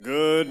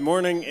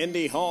morning,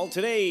 Indy Hall.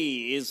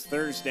 Today is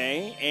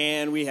Thursday,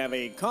 and we have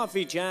a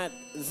coffee chat,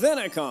 then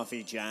a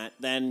coffee chat,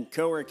 then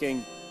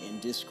co-working in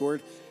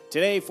Discord.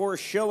 Today for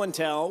Show and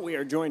Tell, we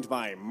are joined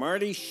by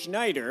Marty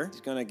Schneider.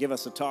 He's going to give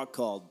us a talk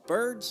called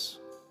Birds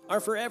Are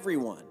for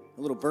Everyone,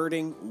 a little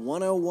birding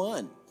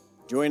 101.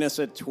 Join us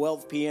at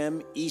 12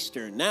 p.m.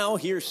 Eastern. Now,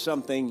 here's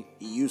something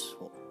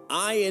useful.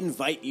 I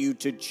invite you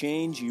to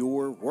change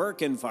your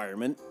work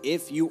environment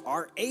if you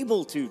are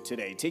able to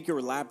today. Take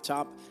your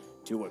laptop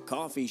to a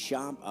coffee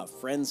shop, a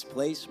friend's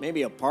place,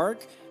 maybe a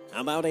park.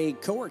 How about a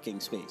co-working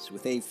space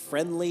with a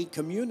friendly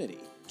community?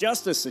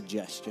 Just a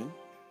suggestion.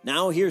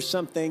 Now here's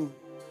something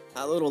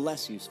a little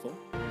less useful.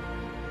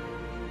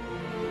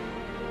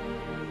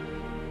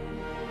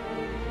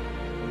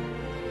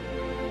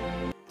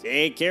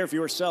 Take care of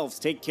yourselves,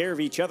 take care of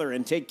each other,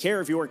 and take care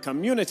of your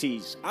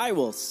communities. I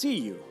will see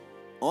you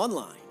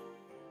online.